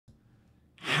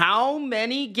How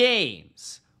many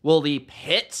games will the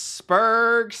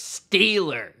Pittsburgh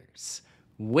Steelers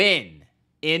win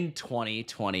in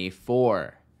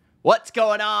 2024? What's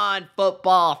going on,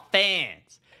 football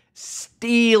fans?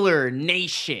 Steeler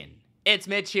Nation. It's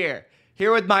Mitch here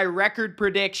with my record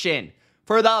prediction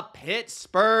for the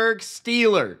Pittsburgh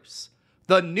Steelers.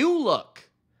 The new look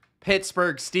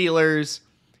Pittsburgh Steelers.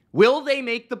 Will they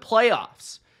make the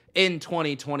playoffs in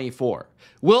 2024?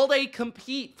 Will they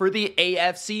compete for the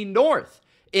AFC North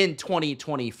in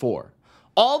 2024?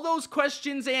 All those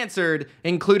questions answered,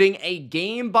 including a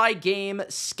game-by-game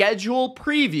schedule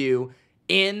preview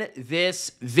in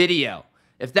this video.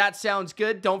 If that sounds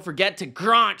good, don't forget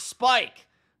to spike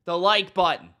the like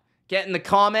button. Get in the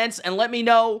comments and let me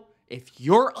know if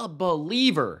you're a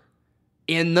believer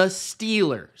in the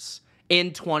Steelers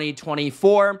in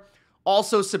 2024.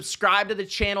 Also, subscribe to the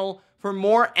channel for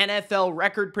more NFL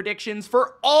record predictions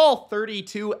for all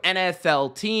 32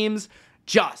 NFL teams,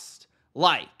 just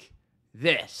like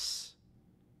this.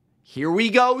 Here we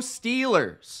go,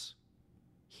 Steelers.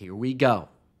 Here we go.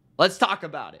 Let's talk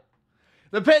about it.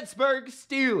 The Pittsburgh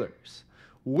Steelers,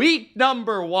 week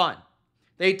number 1.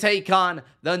 They take on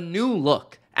the new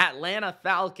look Atlanta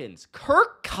Falcons.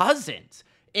 Kirk Cousins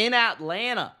in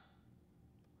Atlanta.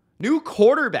 New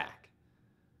quarterback.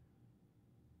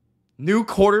 New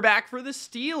quarterback for the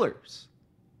Steelers,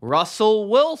 Russell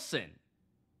Wilson.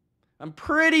 I'm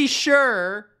pretty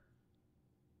sure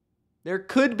there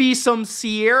could be some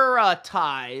Sierra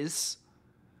ties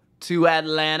to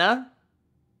Atlanta.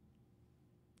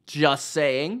 Just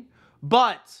saying.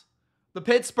 But the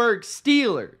Pittsburgh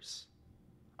Steelers,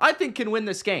 I think, can win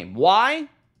this game. Why?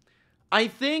 I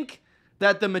think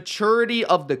that the maturity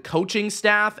of the coaching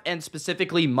staff, and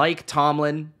specifically Mike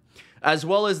Tomlin, as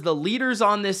well as the leaders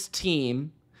on this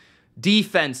team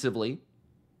defensively,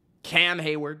 Cam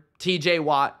Hayward, TJ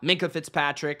Watt, Minkah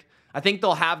Fitzpatrick, I think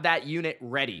they'll have that unit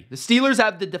ready. The Steelers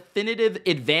have the definitive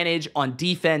advantage on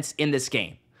defense in this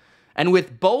game. And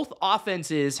with both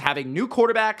offenses having new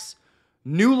quarterbacks,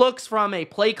 new looks from a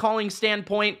play calling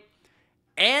standpoint,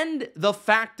 and the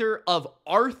factor of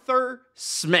Arthur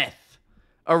Smith,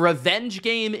 a revenge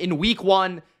game in week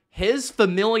 1, his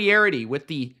familiarity with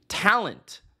the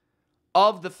talent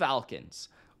of the Falcons,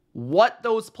 what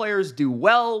those players do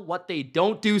well, what they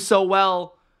don't do so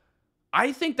well,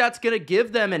 I think that's going to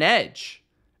give them an edge.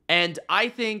 And I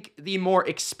think the more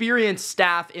experienced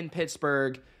staff in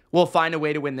Pittsburgh will find a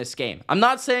way to win this game. I'm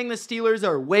not saying the Steelers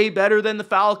are way better than the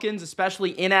Falcons, especially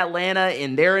in Atlanta,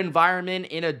 in their environment,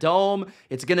 in a dome.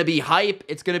 It's going to be hype.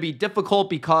 It's going to be difficult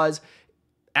because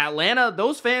Atlanta,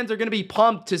 those fans are going to be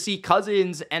pumped to see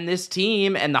Cousins and this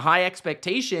team and the high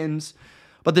expectations.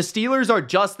 But the Steelers are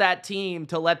just that team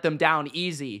to let them down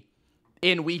easy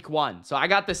in week 1. So I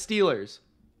got the Steelers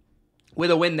with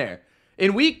a win there.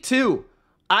 In week 2,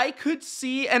 I could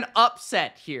see an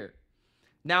upset here.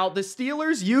 Now, the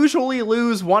Steelers usually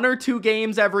lose 1 or 2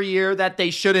 games every year that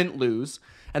they shouldn't lose.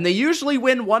 And they usually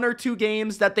win 1 or 2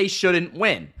 games that they shouldn't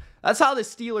win. That's how the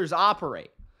Steelers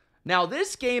operate. Now,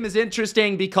 this game is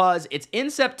interesting because it's in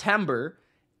September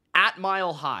at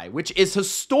Mile High, which is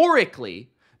historically,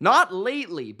 not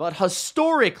lately, but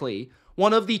historically,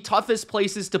 one of the toughest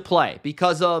places to play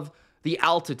because of the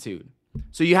altitude.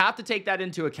 So you have to take that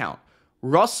into account.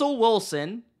 Russell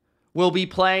Wilson will be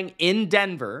playing in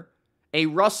Denver, a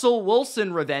Russell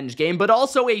Wilson revenge game, but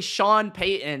also a Sean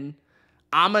Payton,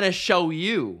 I'm going to show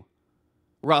you,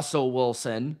 Russell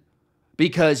Wilson,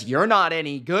 because you're not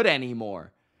any good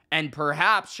anymore. And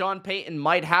perhaps Sean Payton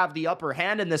might have the upper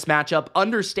hand in this matchup,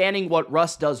 understanding what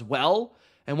Russ does well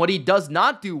and what he does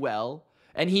not do well,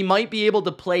 and he might be able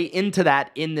to play into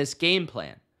that in this game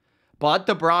plan. But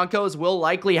the Broncos will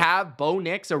likely have Bo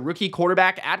Nix, a rookie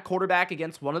quarterback, at quarterback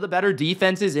against one of the better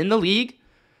defenses in the league,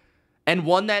 and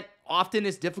one that often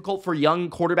is difficult for young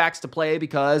quarterbacks to play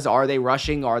because are they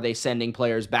rushing? Are they sending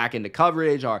players back into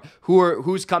coverage? Or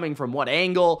who's coming from what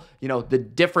angle? You know, the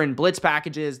different blitz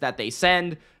packages that they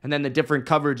send and then the different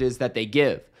coverages that they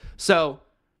give. So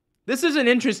this is an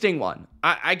interesting one.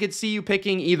 I could see you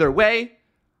picking either way.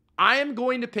 I am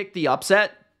going to pick the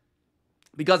upset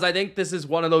because I think this is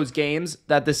one of those games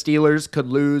that the Steelers could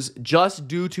lose just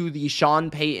due to the Sean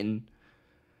Payton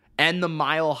and the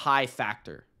Mile High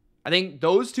factor. I think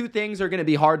those two things are going to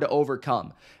be hard to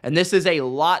overcome. And this is a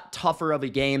lot tougher of a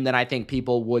game than I think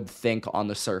people would think on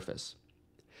the surface.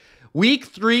 Week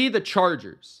 3, the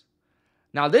Chargers.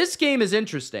 Now, this game is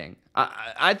interesting.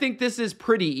 I think this is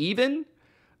pretty even.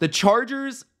 The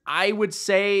Chargers, I would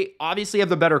say, obviously have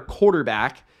the better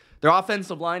quarterback. Their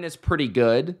offensive line is pretty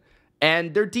good.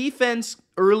 And their defense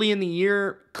early in the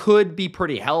year could be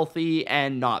pretty healthy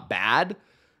and not bad.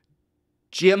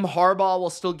 Jim Harbaugh will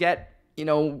still get,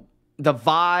 the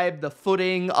vibe, the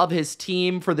footing of his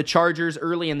team for the Chargers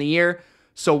early in the year.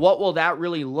 So what will that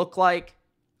really look like?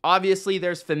 Obviously,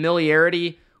 there's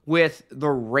familiarity with the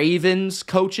Ravens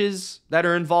coaches that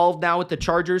are involved now with the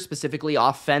Chargers, specifically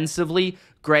offensively.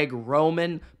 Greg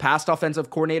Roman, past offensive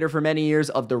coordinator for many years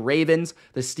of the Ravens.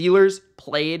 The Steelers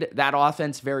played that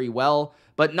offense very well,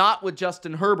 but not with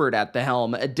Justin Herbert at the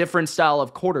helm, a different style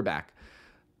of quarterback.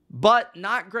 But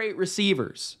not great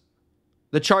receivers.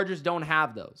 The Chargers don't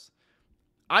have those.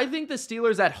 I think the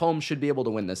Steelers at home should be able to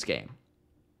win this game.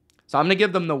 So I'm going to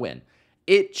give them the win.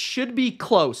 It should be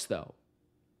close, though.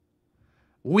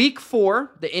 Week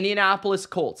 4, the Indianapolis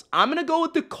Colts. I'm going to go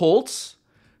with the Colts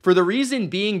for the reason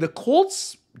being the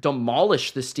Colts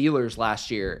demolished the Steelers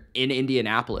last year in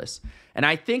Indianapolis. And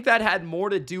I think that had more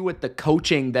to do with the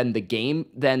coaching than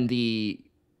the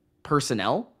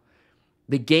personnel.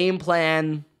 The game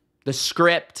plan, the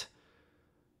script.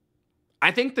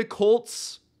 I think the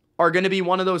Colts are going to be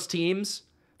one of those teams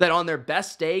that on their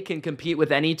best day can compete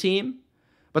with any team,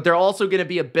 but they're also going to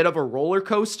be a bit of a roller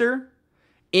coaster.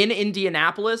 In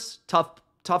Indianapolis,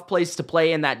 tough place to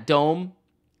play in that dome.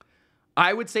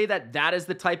 I would say that is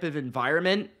the type of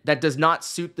environment that does not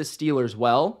suit the Steelers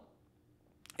well.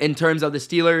 In terms of the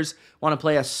Steelers want to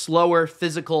play a slower,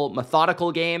 physical,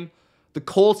 methodical game. The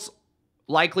Colts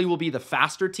likely will be the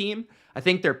faster team. I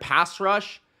think their pass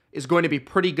rush is going to be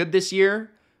pretty good this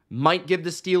year. Might give the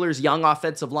Steelers' young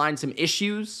offensive line some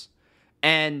issues.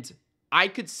 And I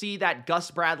could see that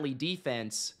Gus Bradley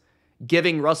defense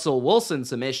giving Russell Wilson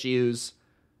some issues,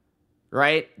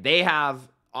 right? They have,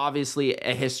 obviously,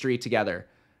 a history together.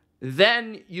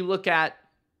 Then you look at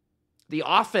the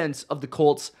offense of the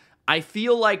Colts. I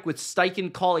feel like with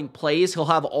Steichen calling plays, he'll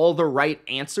have all the right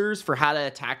answers for how to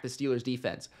attack the Steelers'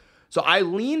 defense. So I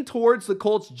lean towards the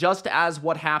Colts just as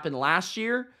what happened last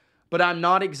year, but I'm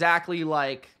not exactly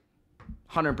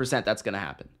 100% that's going to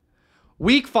happen.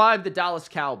 Week 5, the Dallas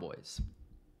Cowboys.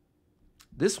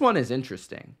 This one is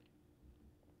interesting.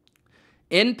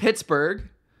 In Pittsburgh,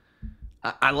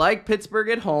 I like Pittsburgh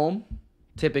at home,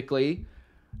 typically.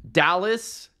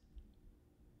 Dallas,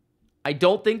 I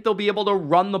don't think they'll be able to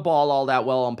run the ball all that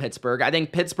well on Pittsburgh. I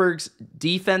think Pittsburgh's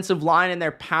defensive line and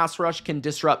their pass rush can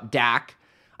disrupt Dak.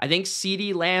 I think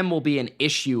CeeDee Lamb will be an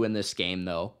issue in this game,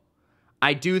 though.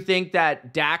 I do think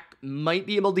that Dak might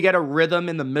be able to get a rhythm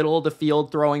in the middle of the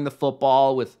field throwing the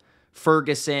football with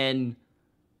Ferguson,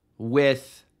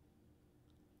 with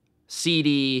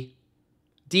CeeDee.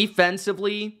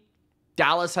 Defensively,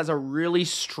 Dallas has a really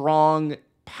strong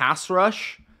pass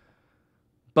rush,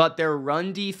 but their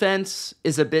run defense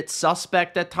is a bit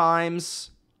suspect at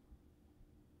times.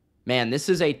 Man, this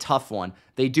is a tough one.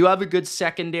 They do have a good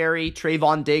secondary.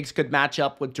 Trayvon Diggs could match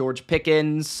up with George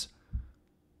Pickens.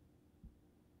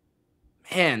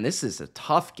 Man, this is a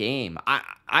tough game.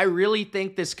 I really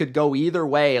think this could go either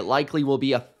way. It likely will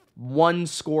be a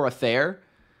one-score affair.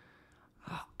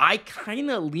 I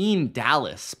kind of lean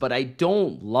Dallas, but I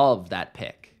don't love that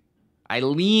pick. I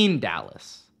lean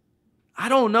Dallas. I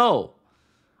don't know.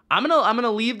 I'm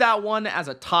gonna leave that one as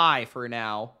a tie for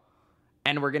now,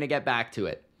 and we're gonna get back to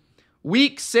it.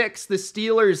 Week 6, the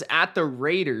Steelers at the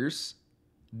Raiders.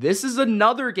 This is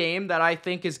another game that I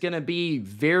think is gonna be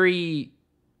very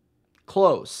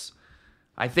close.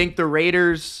 I think the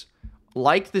Raiders,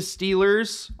 like the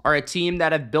Steelers, are a team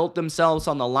that have built themselves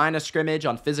on the line of scrimmage,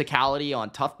 on physicality, on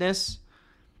toughness.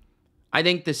 I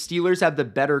think the Steelers have the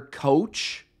better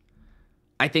coach.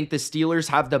 I think the Steelers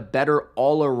have the better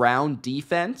all-around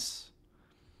defense.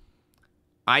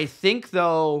 I think,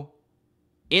 though,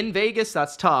 in Vegas,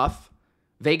 that's tough.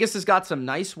 Vegas has got some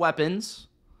nice weapons.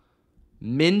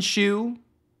 Minshew,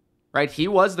 right? He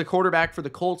was the quarterback for the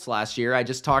Colts last year. I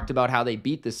just talked about how they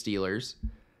beat the Steelers.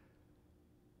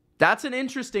 That's an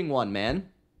interesting one, man.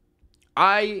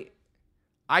 I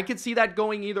could see that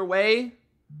going either way.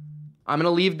 I'm going to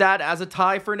leave that as a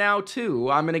tie for now,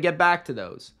 too. I'm going to get back to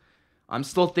those. I'm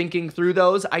still thinking through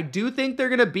those. I do think they're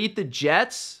going to beat the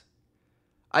Jets.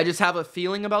 I just have a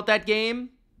feeling about that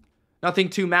game. Nothing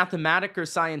too mathematic or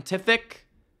scientific.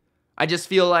 I just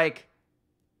feel like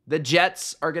the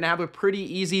Jets are going to have a pretty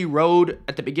easy road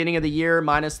at the beginning of the year,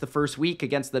 minus the first week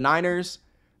against the Niners.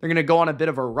 They're going to go on a bit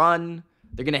of a run.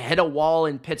 They're going to hit a wall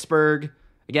in Pittsburgh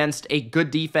against a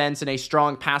good defense and a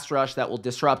strong pass rush that will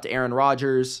disrupt Aaron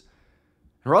Rodgers.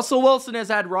 Russell Wilson has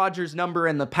had Rodgers' number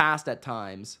in the past at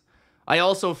times. I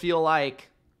also feel like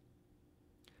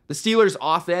the Steelers'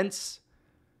 offense,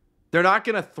 they're not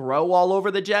going to throw all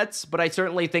over the Jets, but I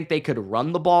certainly think they could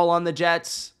run the ball on the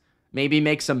Jets, maybe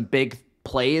make some big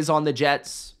plays on the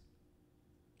Jets.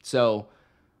 So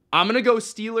I'm going to go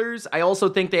Steelers. I also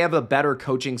think they have a better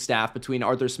coaching staff between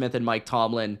Arthur Smith and Mike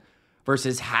Tomlin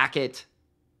versus Hackett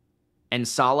and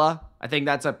Saleh. I think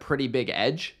that's a pretty big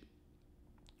edge.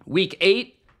 Week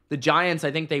 8, the Giants,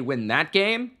 I think they win that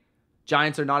game.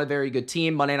 Giants are not a very good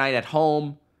team. Monday night at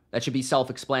home. That should be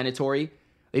self-explanatory.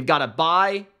 They've got a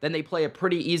bye. Then they play a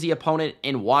pretty easy opponent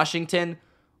in Washington.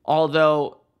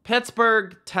 Although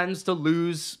Pittsburgh tends to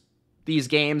lose these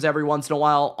games every once in a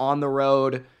while on the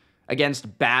road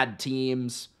against bad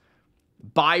teams.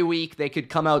 Bye week, they could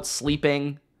come out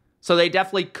sleeping. So they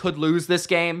definitely could lose this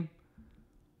game.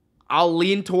 I'll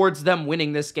lean towards them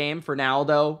winning this game for now,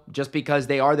 though, just because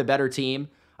they are the better team.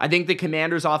 I think the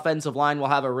Commanders' offensive line will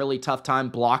have a really tough time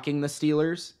blocking the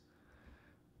Steelers.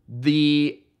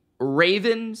 The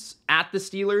Ravens at the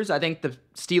Steelers, I think the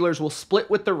Steelers will split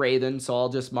with the Ravens, so I'll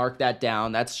just mark that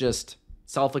down. That's just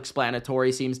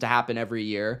self-explanatory, seems to happen every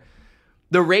year.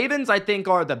 The Ravens, I think,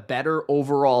 are the better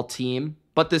overall team,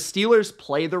 but the Steelers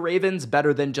play the Ravens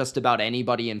better than just about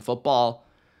anybody in football.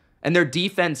 And their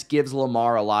defense gives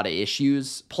Lamar a lot of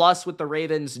issues. Plus, with the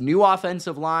Ravens' new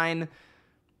offensive line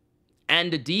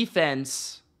and a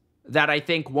defense that I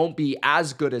think won't be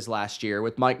as good as last year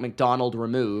with Mike McDonald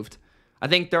removed, I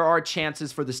think there are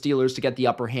chances for the Steelers to get the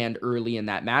upper hand early in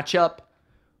that matchup.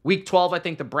 Week 12, I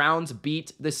think the Browns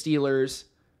beat the Steelers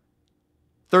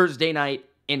Thursday night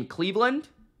in Cleveland.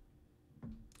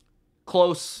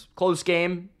 Close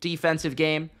game, defensive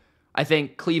game. I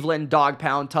think Cleveland, dog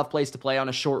pound, tough place to play on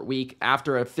a short week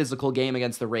after a physical game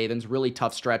against the Ravens. Really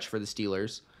tough stretch for the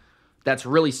Steelers. That's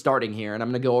really starting here, and I'm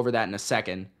going to go over that in a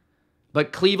second.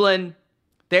 But Cleveland,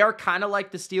 they are kind of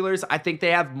like the Steelers. I think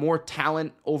they have more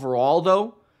talent overall,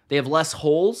 though. They have less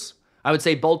holes. I would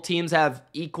say both teams have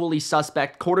equally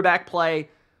suspect quarterback play.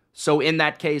 So in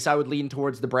that case, I would lean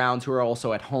towards the Browns, who are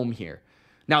also at home here.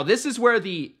 Now, this is where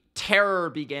the terror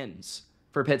begins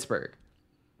for Pittsburgh.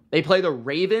 They play the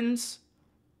Ravens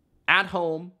at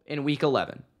home in Week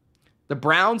 11. The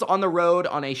Browns on the road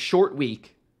on a short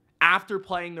week after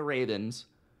playing the Ravens.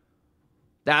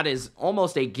 That is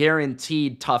almost a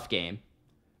guaranteed tough game.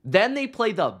 Then they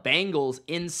play the Bengals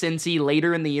in Cincy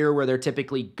later in the year where they're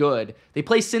typically good. They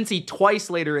play Cincy twice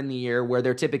later in the year where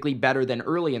they're typically better than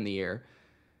early in the year.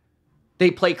 They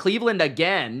play Cleveland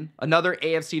again, another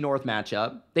AFC North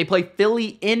matchup. They play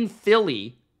Philly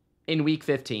in Week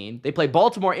 15. They play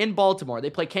Baltimore in Baltimore. They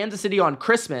play Kansas City on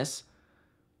Christmas,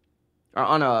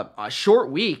 on a short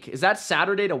week. Is that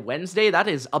Saturday to Wednesday? That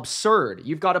is absurd.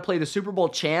 You've got to play the Super Bowl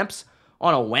champs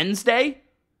on a Wednesday.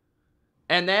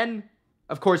 And then,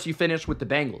 of course, you finish with the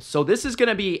Bengals. So this is going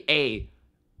to be a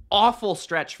awful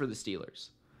stretch for the Steelers.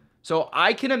 So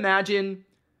I can imagine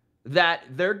that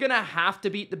they're going to have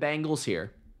to beat the Bengals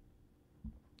here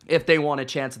if they want a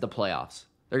chance at the playoffs.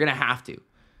 They're going to have to.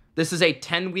 This is a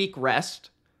 10-week rest.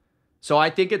 So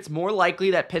I think it's more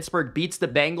likely that Pittsburgh beats the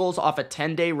Bengals off a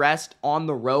 10-day rest on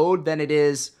the road than it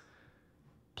is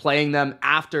playing them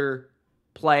after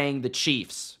playing the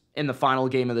Chiefs in the final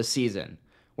game of the season,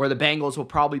 where the Bengals will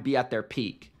probably be at their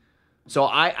peak. So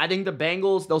I think the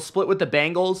Bengals, they'll split with the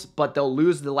Bengals, but they'll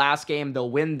lose the last game.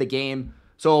 They'll win the game.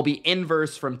 So it'll be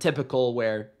inverse from typical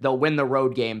where they'll win the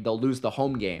road game, they'll lose the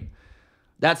home game.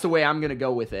 That's the way I'm going to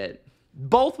go with it.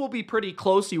 Both will be pretty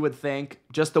close, you would think,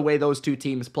 just the way those two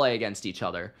teams play against each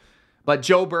other. But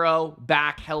Joe Burrow,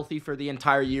 back healthy for the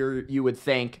entire year, you would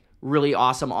think. Really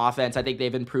awesome offense. I think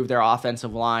they've improved their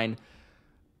offensive line.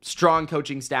 Strong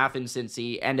coaching staff in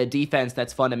Cincy, and a defense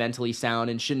that's fundamentally sound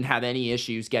and shouldn't have any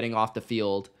issues getting off the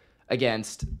field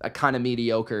against a kind of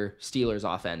mediocre Steelers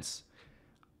offense.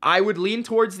 I would lean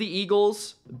towards the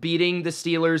Eagles beating the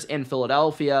Steelers in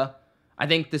Philadelphia. I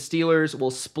think the Steelers will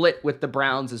split with the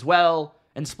Browns as well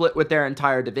and split with their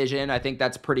entire division. I think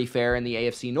that's pretty fair in the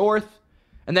AFC North.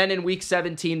 And then in Week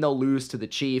 17, they'll lose to the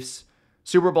Chiefs.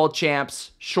 Super Bowl champs,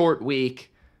 short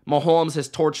week. Mahomes has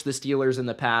torched the Steelers in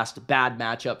the past. Bad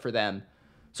matchup for them.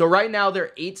 So right now,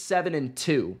 they're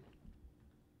 8-7-2.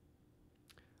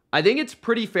 I think it's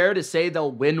pretty fair to say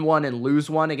they'll win one and lose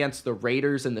one against the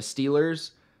Raiders and the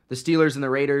Steelers. The Steelers and the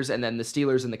Raiders, and then the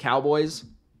Steelers and the Cowboys.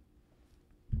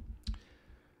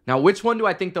 Now, which one do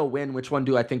I think they'll win? Which one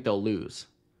do I think they'll lose?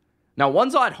 Now,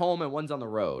 one's at home and one's on the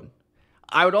road.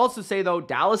 I would also say, though,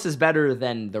 Dallas is better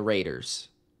than the Raiders,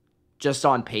 just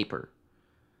on paper.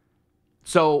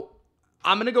 So,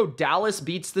 I'm going to go Dallas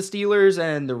beats the Steelers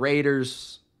and the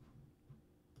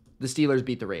Steelers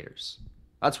beat the Raiders.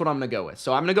 That's what I'm going to go with.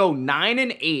 So, I'm going to go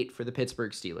 9-8 for the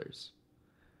Pittsburgh Steelers.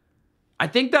 I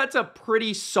think that's a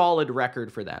pretty solid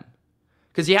record for them.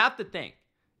 Because you have to think,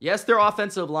 yes, their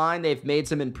offensive line, they've made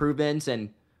some improvements,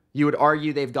 and you would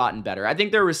argue they've gotten better. I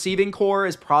think their receiving core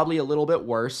is probably a little bit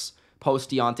worse,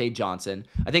 post Deontay Johnson.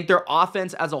 I think their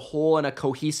offense as a whole and a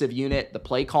cohesive unit, the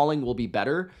play calling will be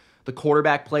better. The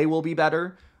quarterback play will be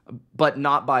better, but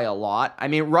not by a lot. I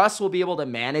mean, Russ will be able to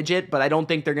manage it, but I don't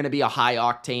think they're going to be a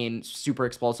high-octane, super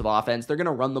explosive offense. They're going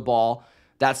to run the ball.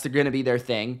 That's going to be their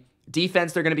thing.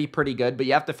 Defense, they're going to be pretty good, but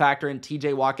you have to factor in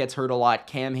TJ Watt gets hurt a lot.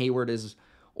 Cam Hayward is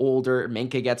older.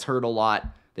 Minkah gets hurt a lot.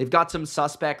 They've got some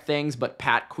suspect things, but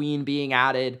Pat Queen being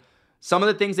added. Some of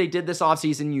the things they did this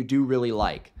offseason you do really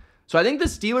like. So I think the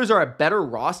Steelers are a better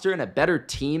roster and a better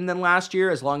team than last year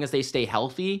as long as they stay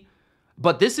healthy.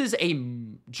 But this is a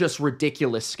just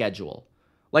ridiculous schedule.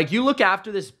 Like, you look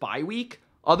after this bye week,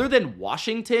 other than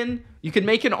Washington, you could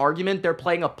make an argument they're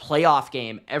playing a playoff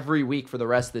game every week for the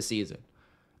rest of the season.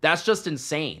 That's just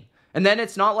insane. And then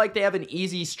it's not like they have an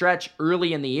easy stretch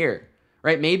early in the year,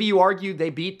 right? Maybe you argue they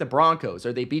beat the Broncos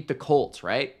or they beat the Colts,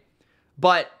 right?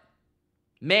 But,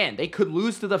 man, they could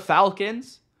lose to the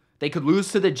Falcons. They could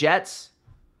lose to the Jets.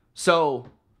 So,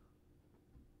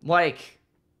 like,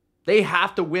 they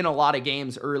have to win a lot of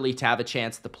games early to have a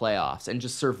chance at the playoffs and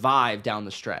just survive down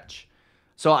the stretch.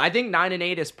 So I think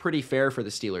 9-8 is pretty fair for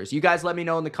the Steelers. You guys let me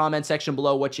know in the comment section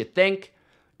below what you think.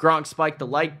 Gronk spiked the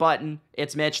like button.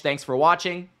 It's Mitch. Thanks for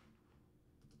watching.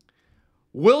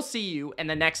 We'll see you in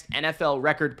the next NFL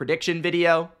record prediction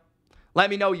video.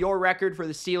 Let me know your record for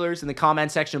the Steelers in the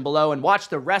comment section below and watch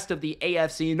the rest of the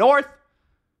AFC North.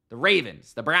 The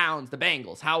Ravens, the Browns, the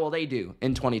Bengals. How will they do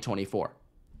in 2024?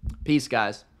 Peace,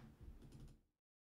 guys.